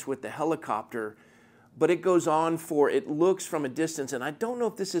distance with the helicopter, but it goes on it looks from a distance, and I don't know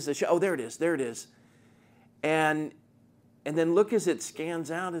if this is a show. Oh, there it is. There it is. And then look as it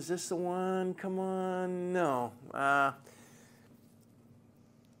scans out. Is this the one? Come on. No.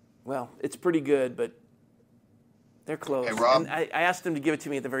 Well, it's pretty good, but they're close. Hey, Rob. And I asked him to give it to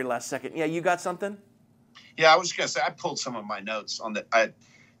me at the very last second. Yeah, you got something? Yeah, I was going to say, I pulled some of my notes on that. I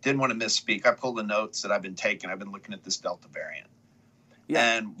didn't want to misspeak. I pulled the notes that I've been taking. I've been looking at this Delta variant.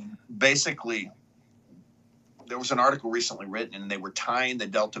 Yeah. And basically, there was an article recently written, and they were tying the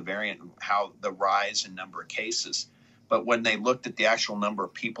Delta variant and how the rise in number of cases. But when they looked at the actual number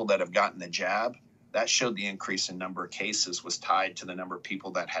of people that have gotten the jab, that showed the increase in number of cases was tied to the number of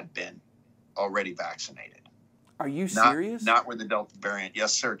people that had been already vaccinated. Are you serious? Not with the Delta variant.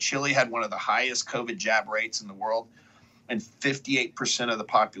 Yes, sir. Chile had one of the highest COVID jab rates in the world, and 58% of the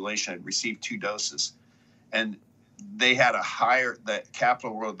population had received 2 doses. And they had the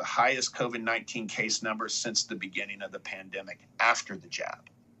capital wrote the highest COVID-19 case numbers since the beginning of the pandemic after the jab.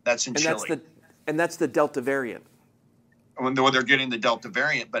 That's in Chile. That's the Delta variant. When they're getting the Delta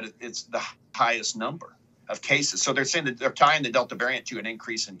variant, but it's the highest number of cases. So they're saying that they're tying the Delta variant to an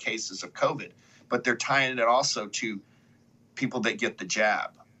increase in cases of COVID, but they're tying it also to people that get the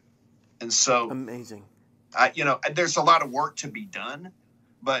jab. And so amazing. There's a lot of work to be done,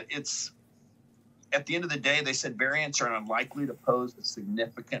 but it's at the end of the day, they said variants are unlikely to pose a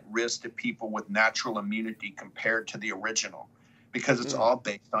significant risk to people with natural immunity compared to the original, because it's all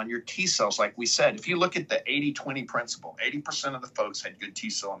based on your T cells. Like we said, if you look at the 80-20 principle, 80% of the folks had good T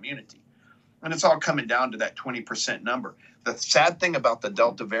cell immunity. And it's all coming down to that 20% number. The sad thing about the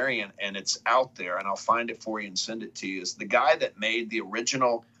Delta variant, and it's out there, and I'll find it for you and send it to you, is the guy that made the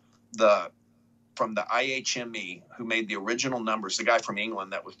original, from the IHME, who made the original numbers, the guy from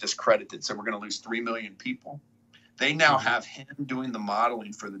England that was discredited, said we're going to lose 3 million people. They now have him doing the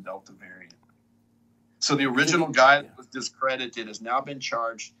modeling for the Delta variant. So the original guy that was discredited has now been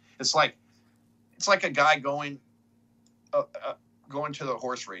charged. It's like a guy going to the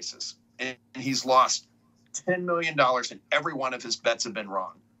horse races, and he's lost $10 million, and every one of his bets have been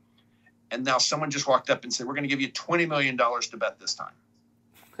wrong. And now someone just walked up and said, we're going to give you $20 million to bet this time.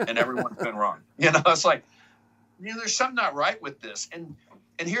 And everyone's been wrong. It's like, there's something not right with this. And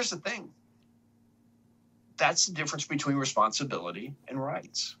here's the thing. That's the difference between responsibility and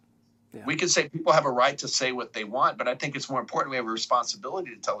rights. Yeah. We could say people have a right to say what they want, but I think it's more important we have a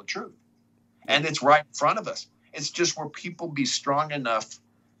responsibility to tell the truth. Yeah. And it's right in front of us. It's just where people be strong enough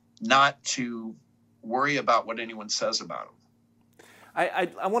not to worry about what anyone says about them.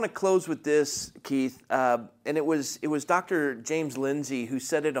 I want to close with this, Keith, and it was Dr. James Lindsay who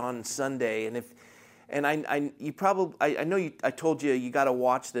said it on Sunday, I told you got to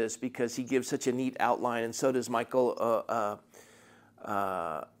watch this because he gives such a neat outline, and so does Michael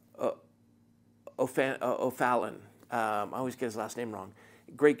O'Fallon. I always get his last name wrong.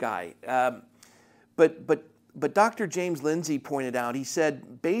 Great guy, but Dr. James Lindsay pointed out. He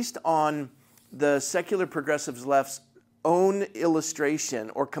said, based on the secular progressives left's own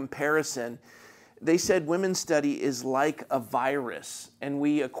illustration or comparison, they said women's study is like a virus, and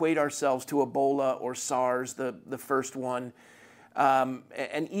we equate ourselves to Ebola or SARS, the first one,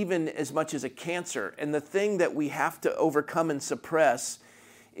 and even as much as a cancer. And the thing that we have to overcome and suppress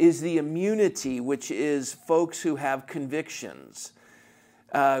is the immunity, which is folks who have convictions,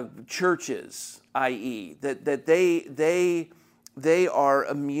 churches, i.e., that they are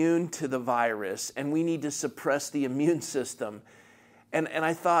immune to the virus, and we need to suppress the immune system. And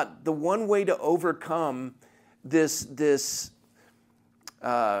I thought the one way to overcome this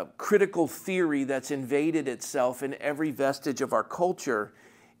critical theory that's invaded itself in every vestige of our culture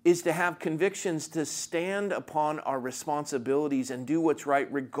is to have convictions to stand upon our responsibilities and do what's right,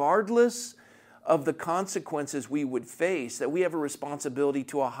 regardless of the consequences we would face, that we have a responsibility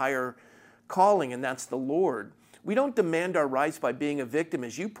to a higher calling, and that's the Lord. We don't demand our rights by being a victim,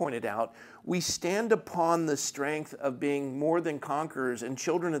 as you pointed out. We stand upon the strength of being more than conquerors and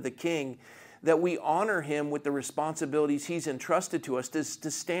children of the King, that we honor him with the responsibilities he's entrusted to us to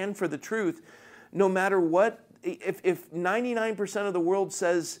stand for the truth, no matter what. If 99% of the world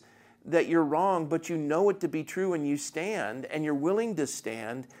says that you're wrong, but you know it to be true and you stand and you're willing to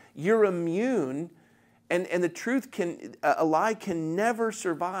stand, you're immune. And the truth a lie can never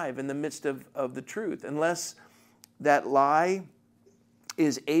survive in the midst of the truth unless that lie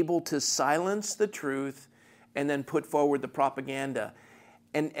is able to silence the truth and then put forward the propaganda.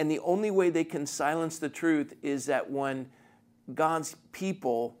 And the only way they can silence the truth is that when God's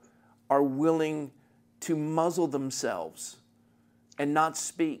people are willing to muzzle themselves and not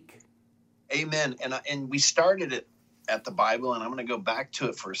speak. Amen. And we started it at the Bible, and I'm going to go back to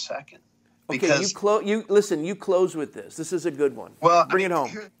it for a second. Okay, you close with this. This is a good one. Well, bring it home.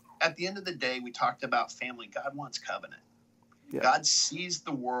 At the end of the day, we talked about family. God wants covenant. Yeah. God sees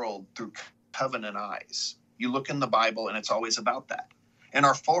the world through covenant eyes. You look in the Bible, and it's always about that. And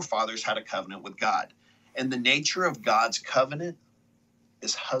our forefathers had a covenant with God. And the nature of God's covenant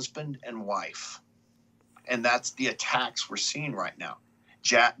is husband and wife. And that's the attacks we're seeing right now.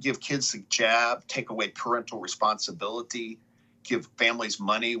 Give kids the jab, take away parental responsibility, give families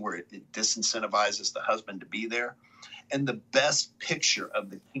money where it disincentivizes the husband to be there. And the best picture of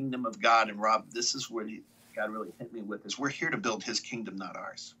the kingdom of God, and Rob, this is where God really hit me with, is we're here to build his kingdom, not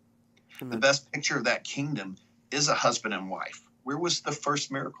ours. Amen. The best picture of that kingdom is a husband and wife. Where was the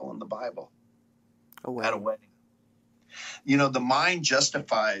first miracle in the Bible? At a wedding. You know, the mind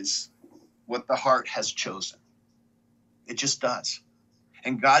justifies what the heart has chosen. It just does.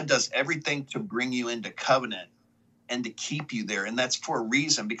 And God does everything to bring you into covenant and to keep you there. And that's for a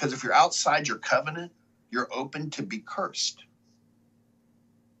reason, because if you're outside your covenant, you're open to be cursed.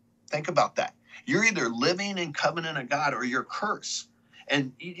 Think about that. You're either living in covenant of God or you're cursed.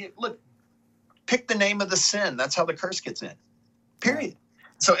 And look, pick the name of the sin. That's how the curse gets in. Period.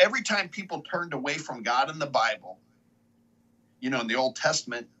 So every time people turned away from God in the Bible, you know, in the Old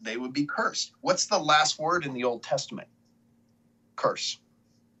Testament, they would be cursed. What's the last word in the Old Testament? Curse.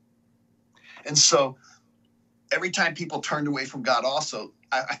 And so every time people turned away from God also,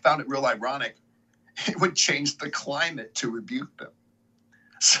 I found it real ironic. It would change the climate to rebuke them.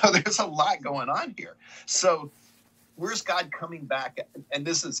 So there's a lot going on here. So where's God coming back? And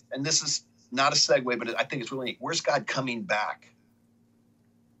this is not a segue, but I think it's really neat. Where's God coming back?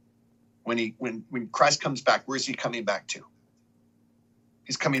 When Christ comes back, where's he coming back to?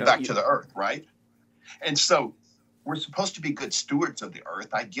 He's coming back to the earth, right? And so we're supposed to be good stewards of the earth.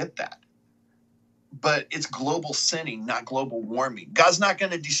 I get that. But it's global sinning, not global warming. God's not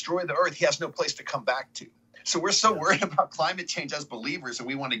going to destroy the earth. He has no place to come back to. So we're so worried about climate change as believers, and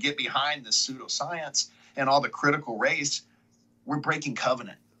we want to get behind this pseudoscience and all the critical race. We're breaking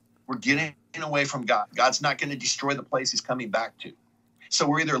covenant. We're getting away from God. God's not going to destroy the place he's coming back to. So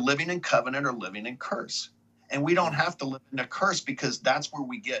we're either living in covenant or living in curse. And we don't have to live in a curse, because that's where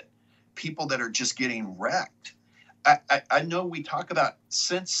we get people that are just getting wrecked. I know we talk about,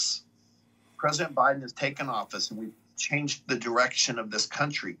 since President Biden has taken office and we've changed the direction of this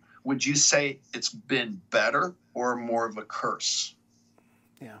country, would you say it's been better or more of a curse?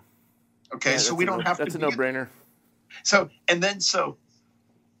 Yeah. Okay, so we don't have to. That's a no-brainer. So in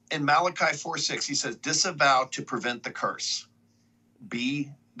Malachi 4:6, he says, disavow to prevent the curse.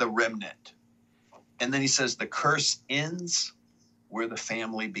 Be the remnant. And then he says, the curse ends where the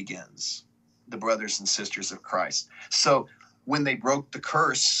family begins, the brothers and sisters of Christ. So when they broke the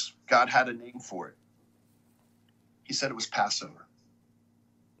curse, God had a name for it. He said it was Passover.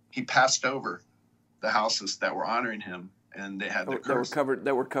 He passed over the houses that were honoring him, and they had the curse.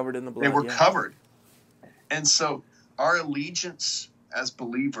 That were covered in the blood. They were covered. And so our allegiance as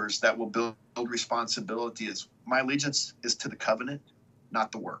believers that will build responsibility is, my allegiance is to the covenant,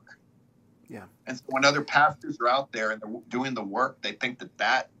 not the work. Yeah. And so when other pastors are out there and they're doing the work, they think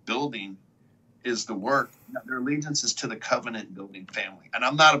that building is the work. No, their allegiance is to the covenant building family. And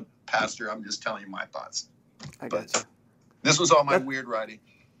I'm not a pastor. I'm just telling you my thoughts. I got you. This was all my weird writing.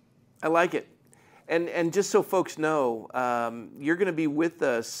 I like it. And just so folks know, you're going to be with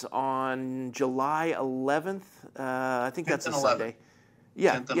us on July 11th. I think that's a Sunday.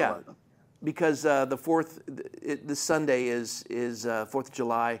 Yeah, yeah. 11th. Because the 4th, this Sunday is 4th of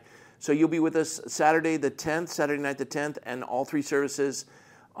July. So you'll be with us Saturday the 10th, Saturday night the 10th, and all three services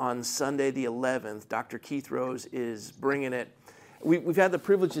on Sunday the 11th. Dr. Keith Rose is bringing it. We've had the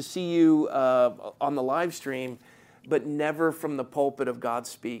privilege to see you on the live stream, but never from the pulpit of God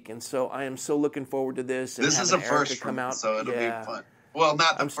Speak. And so I am so looking forward to this. And this is a first come out, so it'll be fun. Well,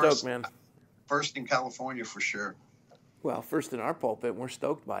 not the I'm first, stoked, man. First in California for sure. Well, first in our pulpit, we're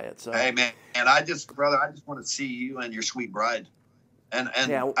stoked by it. So hey, man, and I just want to see you and your sweet bride. And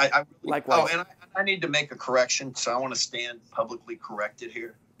yeah, I likewise. Oh, and I need to make a correction, so I want to stand publicly corrected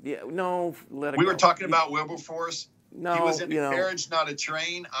here. Yeah, no, let it We go. were talking about Wilberforce. No, he was in a carriage, not a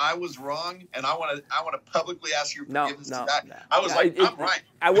train. I was wrong, and I want to publicly ask your forgiveness to that. No. I was I'm right.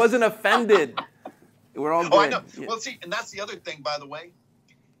 I wasn't offended. We're all good. Oh, I know. Yeah. Well, see, and that's the other thing, by the way.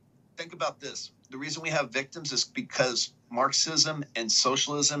 Think about this. The reason we have victims is because Marxism and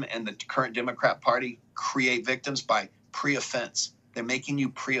socialism and the current Democrat Party create victims by pre-offense. They're making you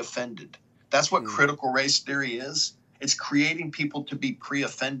pre-offended. That's what critical race theory is. It's creating people to be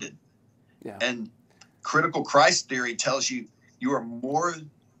pre-offended. Yeah. And critical Christ theory tells you you are more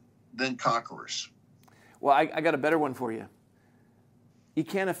than conquerors. Well, I got a better one for you. You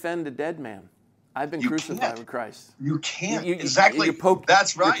can't offend a dead man. I've been crucified with Christ. You can't. Exactly.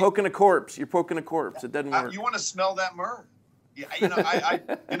 That's right. You're poking a corpse. It doesn't work. You want to smell that myrrh? Yeah.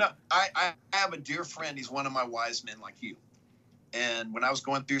 I have a dear friend. He's one of my wise men like you. And when I was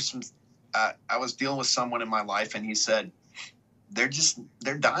going through I was dealing with someone in my life, and he said, they're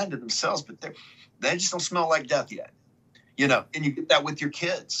dying to themselves, but they just don't smell like death yet. You know, and you get that with your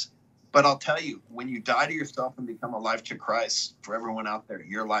kids. But I'll tell you, when you die to yourself and become alive to Christ, for everyone out there,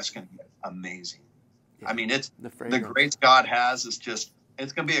 your life's going to be amazing. Yeah. I mean, it's the grace God has is just,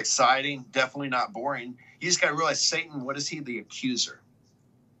 it's going to be exciting, definitely not boring. You just got to realize Satan, what is he? The accuser.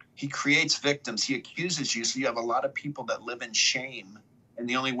 He creates victims. He accuses you. So you have a lot of people that live in shame. And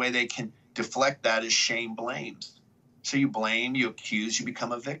the only way they can deflect that is shame blames. So you blame, you accuse, you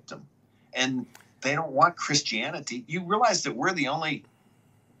become a victim. And they don't want Christianity. You realize that we're the only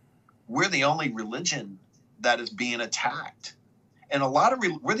religion that is being attacked. And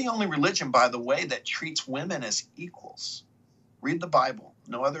we're the only religion, by the way, that treats women as equals. Read the Bible.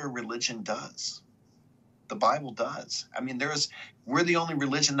 No other religion does. The Bible does. I mean, we're the only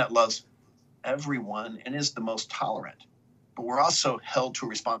religion that loves everyone and is the most tolerant. But we're also held to a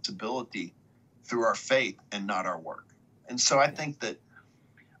responsibility through our faith and not our work. And so I think that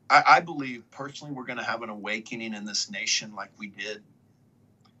I believe personally we're going to have an awakening in this nation like we did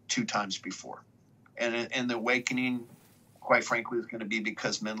 2 times before. And the awakening, quite frankly, is going to be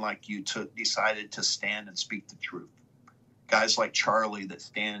because men like you decided to stand and speak the truth. Guys like Charlie that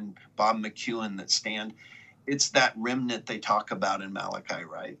stand, Bob McEwen that stand. It's that remnant they talk about in Malachi,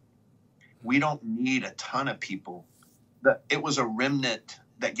 right? We don't need a ton of people. It was a remnant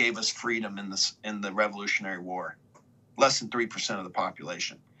that gave us freedom in the Revolutionary War. Less than 3% of the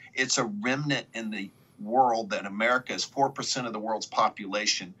population. It's a remnant in the world that America is 4% of the world's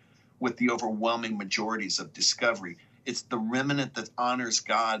population with the overwhelming majorities of discovery. It's the remnant that honors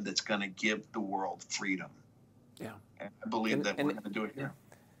God that's going to give the world freedom. Yeah. And I believe that we're going to do it here.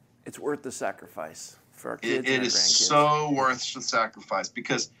 It's worth the sacrifice for our kids and our grandkids. It is so worth the sacrifice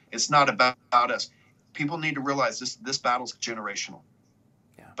because it's not about us. People need to realize this battle's generational.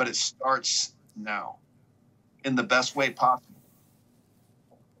 Yeah. But it starts now in the best way possible.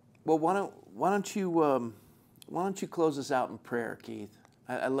 Well, why don't you close us out in prayer, Keith?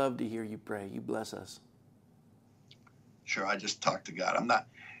 I love to hear you pray. You bless us. Sure, I just talk to God.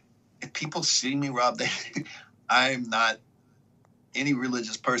 If people see me, Rob, I'm not any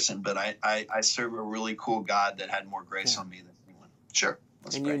religious person, but I serve a really cool God that had more grace on me than anyone. Sure.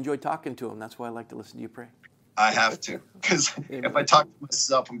 And you enjoy talking to him. That's why I like to listen to you pray. I have to, because if I talk to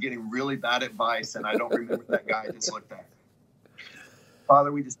myself, I'm getting really bad advice, and I don't remember that guy I just looked at.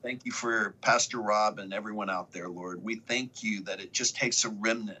 Father, we just thank you for Pastor Rob and everyone out there, Lord. We thank you that it just takes a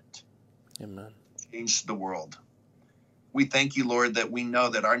remnant to change the world. We thank you, Lord, that we know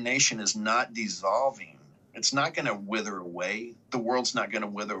that our nation is not dissolving. It's not going to wither away. The world's not going to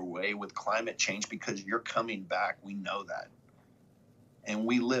wither away with climate change because you're coming back. We know that. And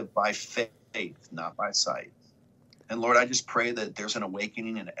we live by faith, not by sight. And Lord, I just pray that there's an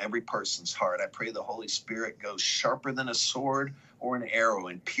awakening in every person's heart. I pray the Holy Spirit goes sharper than a sword or an arrow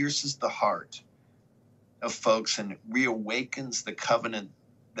and pierces the heart of folks and reawakens the covenant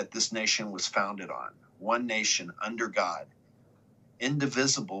that this nation was founded on. One nation under God,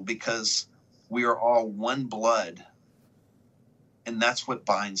 indivisible because we are all one blood. And that's what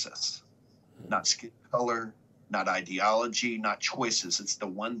binds us. Not skin color, not ideology, not choices. It's the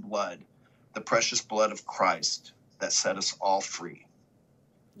one blood, the precious blood of Christ that set us all free.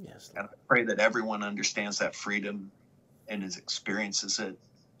 Yes. And I pray that everyone understands that freedom and experiences it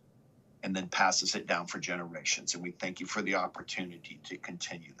and then passes it down for generations. And we thank you for the opportunity to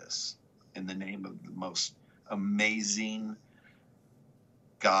continue this in the name of the most amazing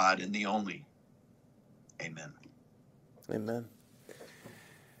God and the only. Amen. Amen.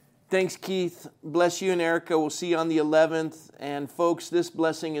 Thanks, Keith. Bless you and Erica. We'll see you on the 11th. And folks, this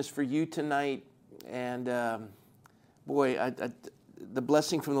blessing is for you tonight. And the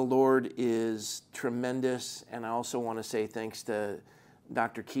blessing from the Lord is tremendous. And I also want to say thanks to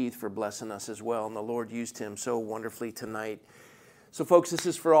Dr. Keith for blessing us as well. And the Lord used him so wonderfully tonight. So, folks, this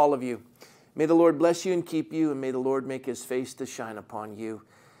is for all of you. May the Lord bless you and keep you. And may the Lord make his face to shine upon you.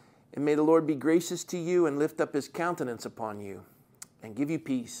 And may the Lord be gracious to you and lift up his countenance upon you and give you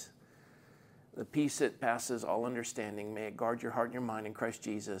peace. The peace that passes all understanding. May it guard your heart and your mind in Christ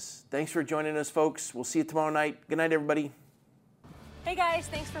Jesus. Thanks for joining us, folks. We'll see you tomorrow night. Good night, everybody. Hey, guys.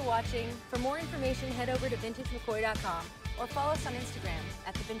 Thanks for watching. For more information, head over to vintagemccoy.com or follow us on Instagram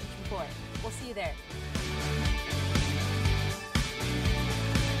 @TheVintageMcCoy. We'll see you there.